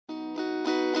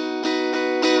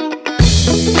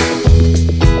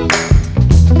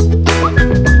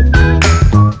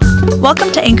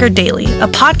Welcome to Anchored Daily, a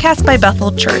podcast by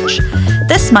Bethel Church.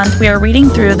 This month, we are reading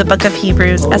through the book of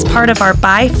Hebrews as part of our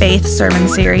By Faith sermon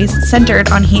series centered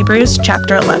on Hebrews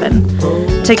chapter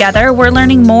 11. Together, we're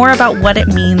learning more about what it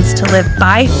means to live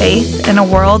by faith in a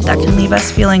world that can leave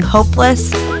us feeling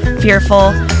hopeless, fearful,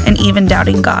 and even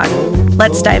doubting God.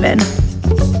 Let's dive in.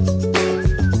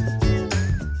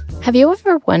 Have you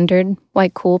ever wondered why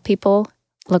cool people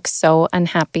look so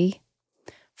unhappy?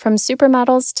 From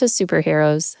supermodels to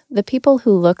superheroes, the people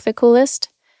who look the coolest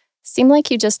seem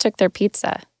like you just took their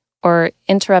pizza or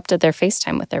interrupted their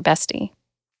FaceTime with their bestie.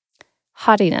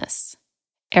 Haughtiness,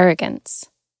 arrogance,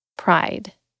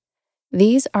 pride.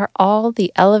 These are all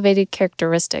the elevated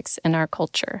characteristics in our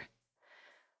culture.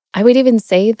 I would even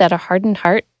say that a hardened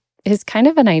heart is kind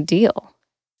of an ideal.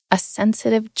 A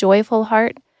sensitive, joyful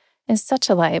heart is such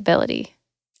a liability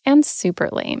and super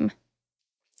lame.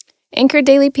 Anchored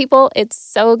Daily people, it's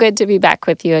so good to be back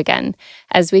with you again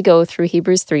as we go through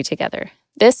Hebrews 3 together.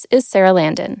 This is Sarah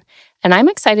Landon, and I'm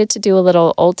excited to do a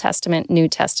little Old Testament, New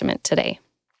Testament today.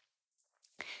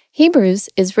 Hebrews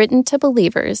is written to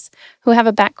believers who have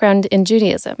a background in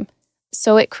Judaism,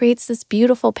 so it creates this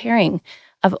beautiful pairing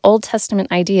of Old Testament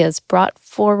ideas brought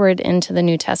forward into the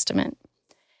New Testament.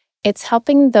 It's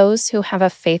helping those who have a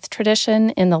faith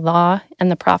tradition in the law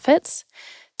and the prophets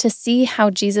to see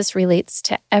how Jesus relates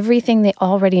to everything they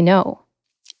already know.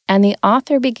 And the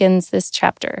author begins this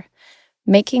chapter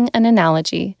making an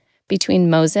analogy between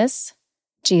Moses,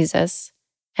 Jesus,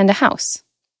 and a house.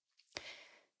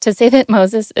 To say that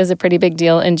Moses is a pretty big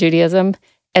deal in Judaism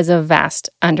is a vast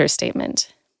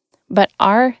understatement. But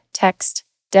our text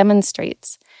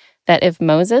demonstrates that if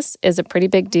Moses is a pretty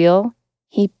big deal,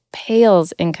 he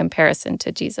pales in comparison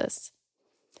to Jesus.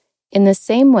 In the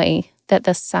same way that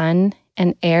the son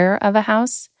and heir of a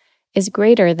house is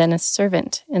greater than a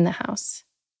servant in the house.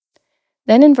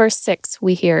 Then in verse 6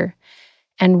 we hear,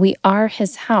 "And we are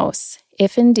his house,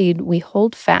 if indeed we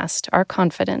hold fast our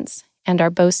confidence and our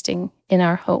boasting in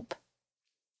our hope."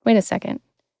 Wait a second.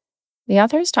 The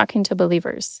author is talking to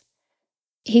believers.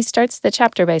 He starts the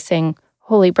chapter by saying,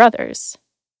 "Holy brothers."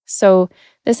 So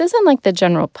this isn't like the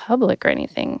general public or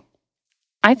anything.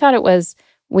 I thought it was,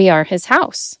 "We are his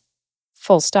house."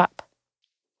 Full stop.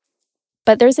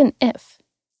 But there's an if,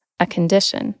 a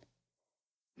condition.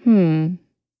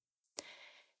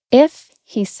 If,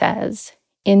 he says,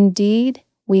 indeed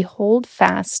we hold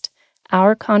fast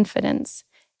our confidence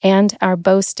and our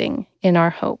boasting in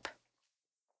our hope.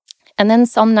 And then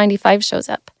Psalm 95 shows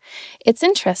up. It's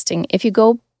interesting. If you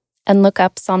go and look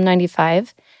up Psalm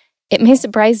 95, it may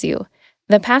surprise you.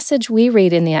 The passage we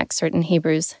read in the excerpt in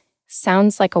Hebrews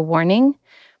sounds like a warning,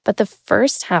 but the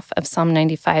first half of Psalm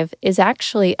 95 is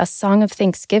actually a song of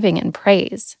thanksgiving and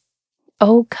praise.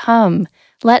 Oh, come,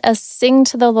 let us sing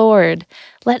to the Lord.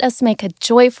 Let us make a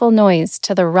joyful noise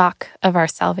to the rock of our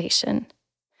salvation.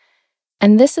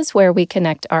 And this is where we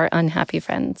connect our unhappy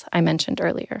friends I mentioned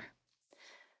earlier.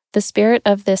 The spirit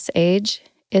of this age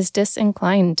is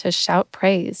disinclined to shout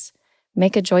praise,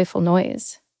 make a joyful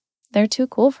noise. They're too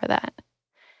cool for that.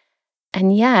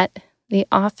 And yet, the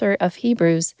author of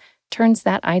Hebrews turns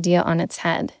that idea on its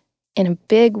head in a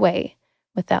big way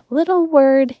with that little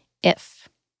word, if.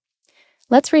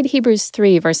 Let's read Hebrews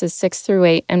 3, verses 6 through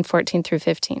 8 and 14 through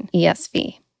 15,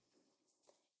 ESV.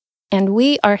 "And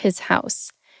we are his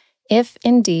house, if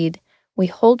indeed we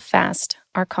hold fast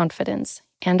our confidence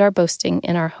and our boasting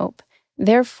in our hope.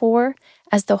 Therefore,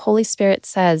 as the Holy Spirit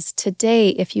says, today,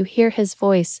 if you hear his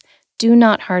voice, do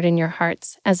not harden your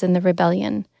hearts as in the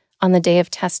rebellion on the day of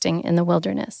testing in the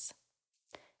wilderness."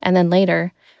 And then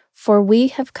later, "For we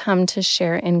have come to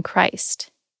share in Christ,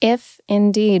 if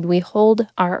indeed we hold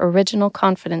our original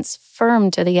confidence firm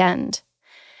to the end.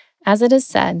 As it is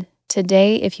said,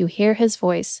 today if you hear his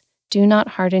voice, do not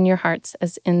harden your hearts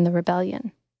as in the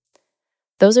rebellion."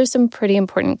 Those are some pretty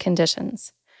important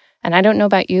conditions. And I don't know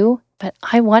about you, but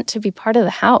I want to be part of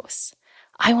the house.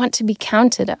 I want to be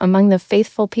counted among the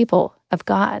faithful people of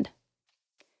God.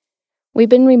 We've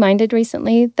been reminded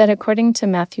recently that according to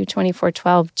Matthew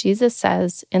 24:12, Jesus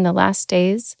says, in the last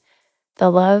days, the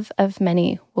love of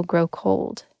many will grow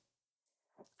cold.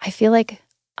 I feel like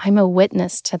I'm a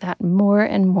witness to that more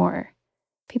and more.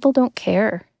 People don't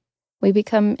care. We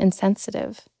become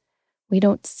insensitive. We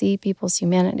don't see people's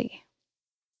humanity.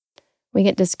 We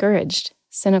get discouraged,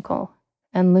 cynical,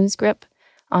 and lose grip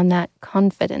on that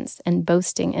confidence and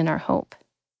boasting in our hope.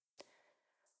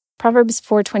 Proverbs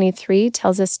 4:23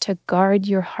 tells us to guard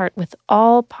your heart with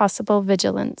all possible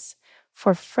vigilance,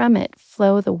 for from it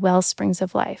flow the well springs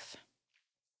of life.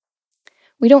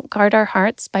 We don't guard our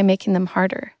hearts by making them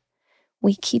harder.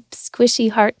 We keep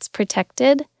squishy hearts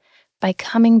protected by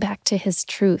coming back to His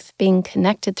truth, being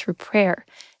connected through prayer,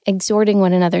 exhorting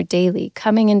one another daily,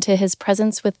 coming into His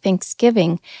presence with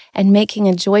thanksgiving, and making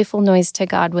a joyful noise to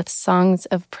God with songs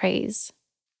of praise.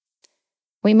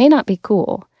 We may not be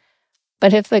cool,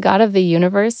 but if the God of the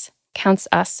universe counts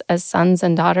us as sons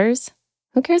and daughters,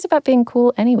 who cares about being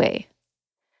cool anyway?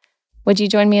 Would you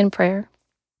join me in prayer?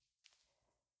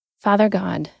 Father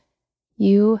God,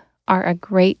 you are a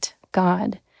great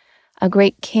God, a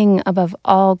great King above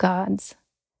all gods.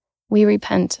 We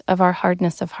repent of our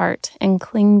hardness of heart and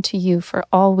cling to you for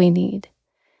all we need.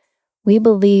 We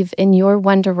believe in your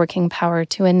wonder-working power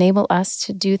to enable us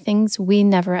to do things we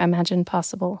never imagined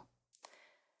possible.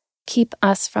 Keep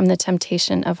us from the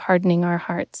temptation of hardening our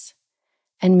hearts,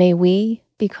 and may we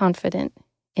be confident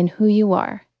in who you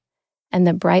are and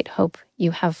the bright hope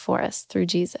you have for us through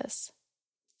Jesus.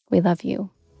 We love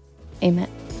you. Amen.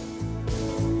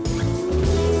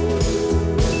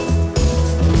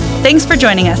 Thanks for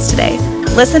joining us today.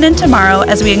 Listen in tomorrow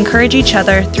as we encourage each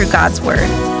other through God's Word.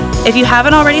 If you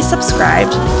haven't already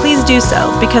subscribed, please do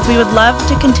so because we would love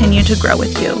to continue to grow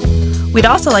with you. We'd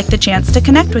also like the chance to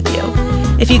connect with you.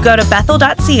 If you go to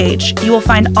bethel.ch, you will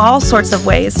find all sorts of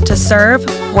ways to serve,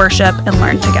 worship, and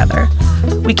learn together.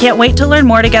 We can't wait to learn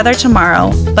more together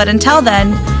tomorrow, but until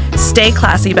then, stay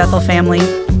classy, Bethel family.